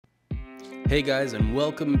Hey guys, and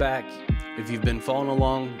welcome back. If you've been following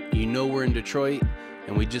along, you know we're in Detroit,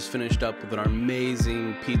 and we just finished up with an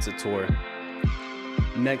amazing pizza tour.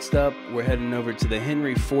 Next up, we're heading over to the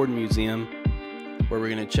Henry Ford Museum, where we're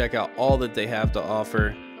going to check out all that they have to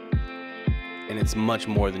offer, and it's much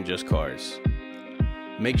more than just cars.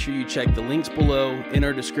 Make sure you check the links below in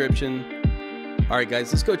our description. Alright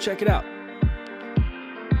guys, let's go check it out.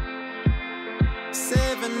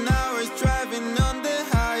 7 hours driving on the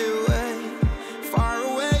highway, far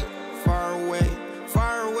away, far away,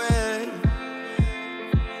 far away.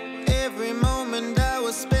 Every moment I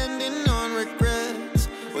was spending on regrets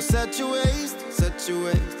was such a waste, such a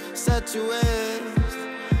waste, such a waste.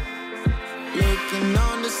 Looking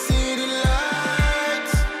on the city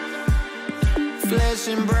lights,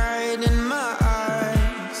 flashing bright in my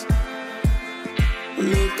eyes.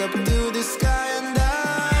 Look up to the sky and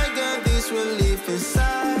I got this relief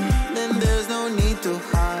inside. Then there's no need to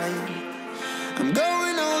hide. I'm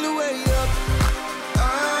going all the way up.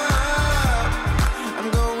 Ah, I'm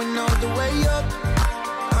going all the way up.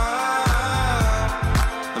 Ah,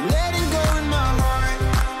 I'm letting go in my heart.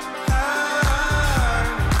 Ah,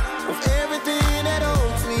 of everything that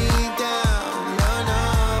holds me down. No, no.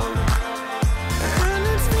 And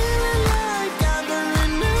it's feeling like I'm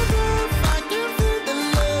in love. I can feel the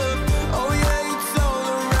love. Oh yeah, it's all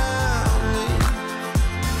around me.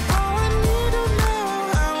 Oh, I need to know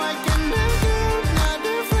how I can make it. Not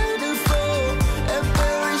afraid to fall and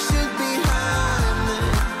perish it behind me.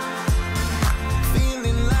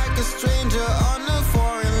 Feeling like a stranger on a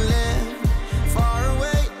foreign land. Far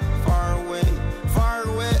away, far away, far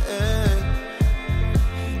away.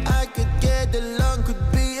 I could get along, could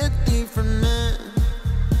be a different man.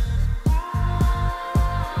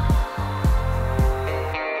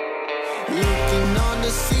 Looking on the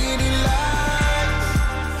city lights,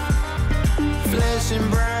 flashing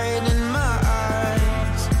bright in my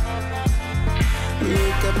eyes.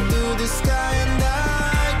 Look up to the sky and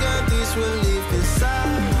I got this relief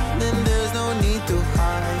inside. Then there's no need to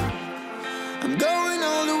hide. I'm going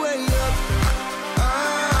all the way up.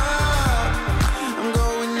 Ah, I'm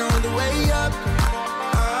going all the way up.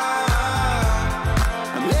 Ah,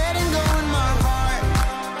 I'm letting go in my heart.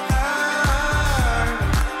 Ah,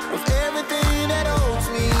 of everything that holds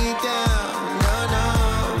me down. No, no.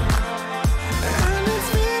 And it's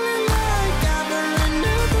feeling like I'm in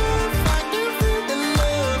love. I can feel the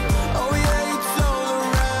love. Oh yeah, it's all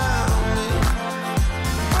around me.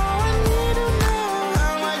 Oh, I need to know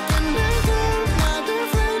how I can make it. Not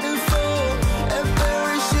afraid to fall and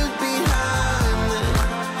perish it behind me.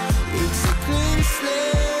 It's a clean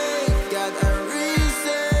slate, got a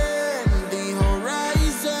reason. The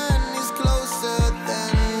horizon is closer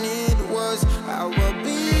than it was. I will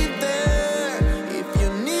be there if you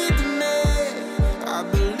need me. I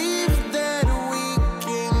believe that we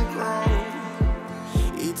can grow.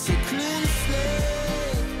 It's a clean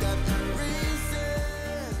slate, got a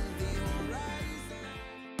reason. The horizon.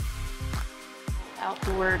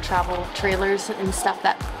 Outdoor travel trailers and stuff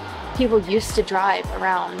that people used to drive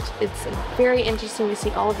around. It's very interesting to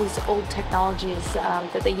see all of these old technologies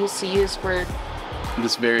that they used to use for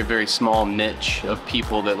This very, very small niche of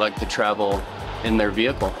people that like to travel in their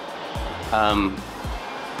vehicle.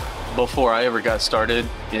 Before I ever got started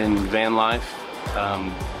in van life,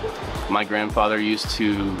 my grandfather used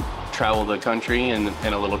to travel the country in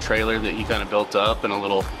a little trailer that he kind of built up in a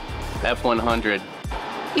little F-100.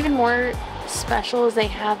 even more special is they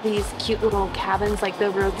have these cute little cabins, like the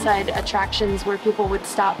roadside attractions where people would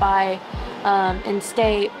stop by and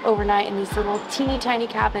stay overnight in these little teeny tiny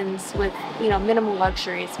cabins with, you know, minimal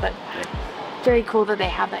luxuries. But very cool that they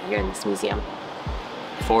have that here in this museum.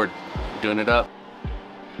 Ford, doing it up.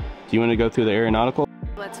 Do you want to go through the aeronautical?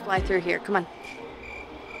 Let's fly through here. Come on.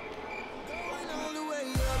 All the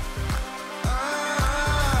way up.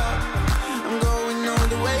 Ah, I'm going all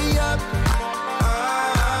the way up.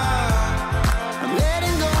 Ah, I'm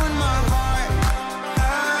letting go in my heart.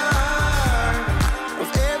 Ah, of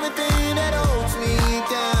everything that holds me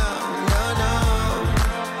down. No, no.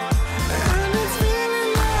 And it's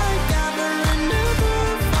feeling like I'm in love.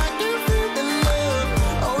 I can feel the love.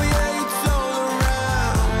 Oh yeah, it's all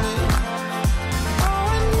around me. Oh,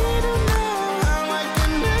 I need to know how I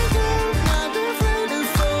can make it. Not afraid to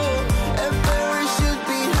fall and perish it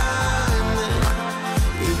behind me.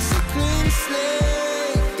 It's a clean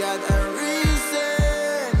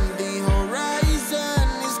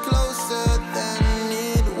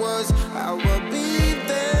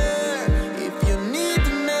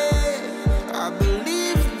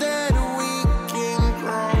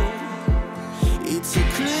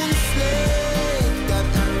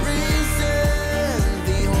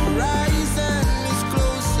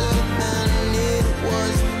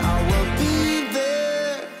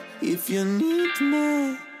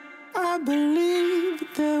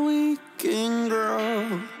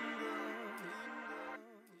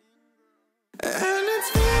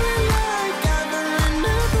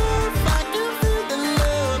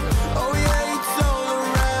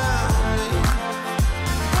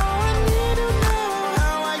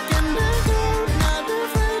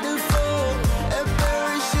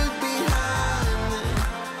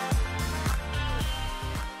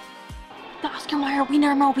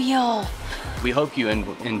Wienermobile. We hope you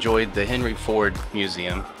enjoyed the Henry Ford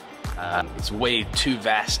Museum. It's way too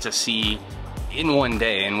vast to see in one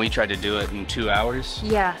day, and we tried to do it in 2 hours.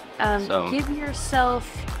 Yeah, So- give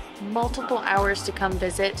yourself multiple hours to come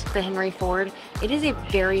visit the Henry Ford. It is a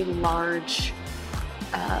very large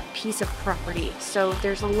piece of property, so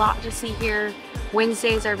there's a lot to see here.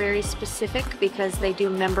 Wednesdays are very specific because they do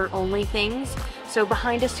member-only things. So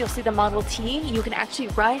behind us, you'll see the Model T. You can actually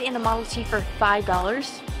ride in a Model T for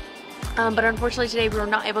 $5. But unfortunately today we were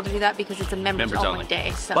not able to do that because it's a members only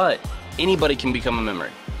day. So. But anybody can become a member,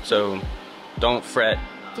 so don't fret.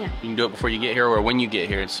 Yeah. You can do it before you get here or when you get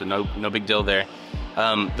here, so no big deal there.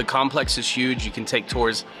 The complex is huge. You can take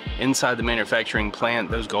tours inside the manufacturing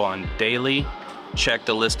plant. Those go on daily. Check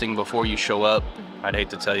the listing before you show up. I'd hate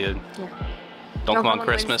to tell you, Yeah. don't come on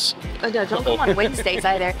Christmas. No, don't come on Wednesdays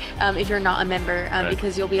either if you're not a member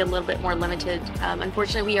because you'll be a little bit more limited.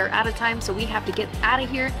 Unfortunately, we are out of time, so we have to get out of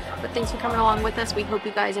here. But thanks for coming along with us. We hope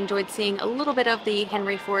you guys enjoyed seeing a little bit of the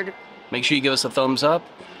Henry Ford. Make sure you give us a thumbs up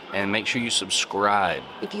and make sure you subscribe.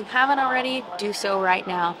 If you haven't already, do so right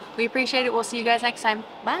now. We appreciate it. We'll see you guys next time.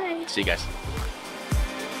 Bye. See you guys.